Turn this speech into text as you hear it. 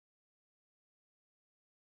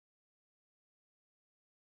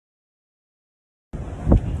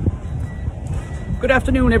Good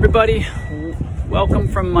afternoon, everybody. Welcome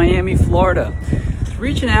from Miami, Florida.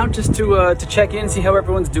 Reaching out just to check in, see how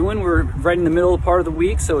everyone's doing. We're right in the middle of part of the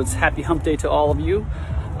week, so it's happy hump day to all of you.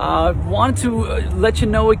 Wanted to let you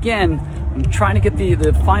know again, I'm trying to get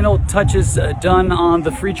the final touches done on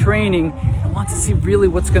the free training. I want to see really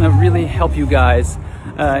what's going to really help you guys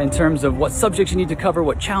in terms of what subjects you need to cover,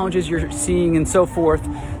 what challenges you're seeing, and so forth.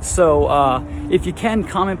 So if you can,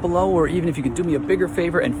 comment below, or even if you could do me a bigger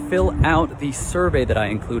favor and fill out the survey that I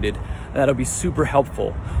included, that'll be super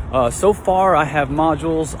helpful. So far, I have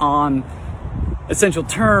modules on essential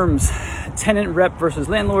terms, tenant rep versus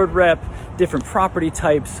landlord rep, different property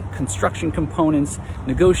types, construction components,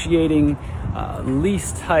 negotiating,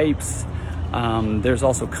 lease types. There's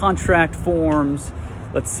also contract forms.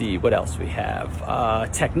 Let's see what else we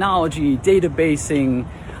have. Technology, databasing,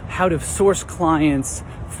 how to source clients,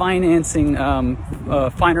 financing,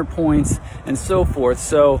 finer points, and so forth.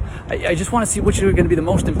 So I just want to see which are going to be the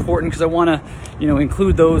most important, because I want to,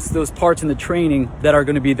 include those parts in the training that are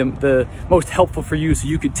going to be the most helpful for you, so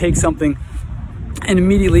you could take something and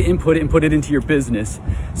immediately input it and put it into your business.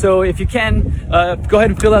 So if you can, go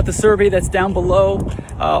ahead and fill out the survey that's down below.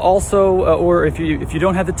 Or if you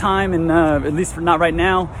don't have the time, and at least not right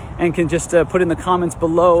now, and can just put in the comments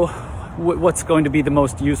below what's going to be the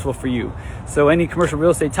most useful for you. So any commercial real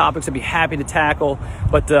estate topics I'd be happy to tackle,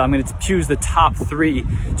 but I'm going to choose the top 3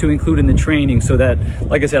 to include in the training, so that,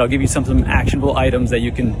 like I said, I'll give you some actionable items that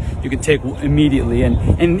you can take immediately.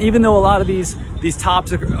 And even though a lot of these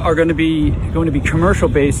topics are going to be commercial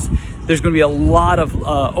based, there's going to be a lot of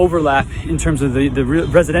overlap in terms of the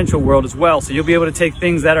residential world as well. So you'll be able to take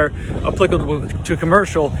things that are applicable to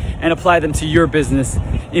commercial and apply them to your business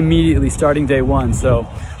immediately, starting day one. So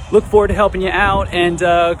look forward to helping you out, and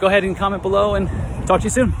go ahead and comment below, and talk to you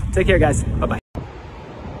soon. Take care, guys. Bye-bye.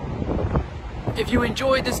 If you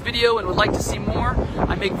enjoyed this video and would like to see more,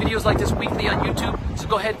 I make videos like this weekly on YouTube, so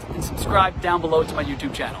go ahead and subscribe down below to my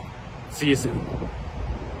YouTube channel. See you soon.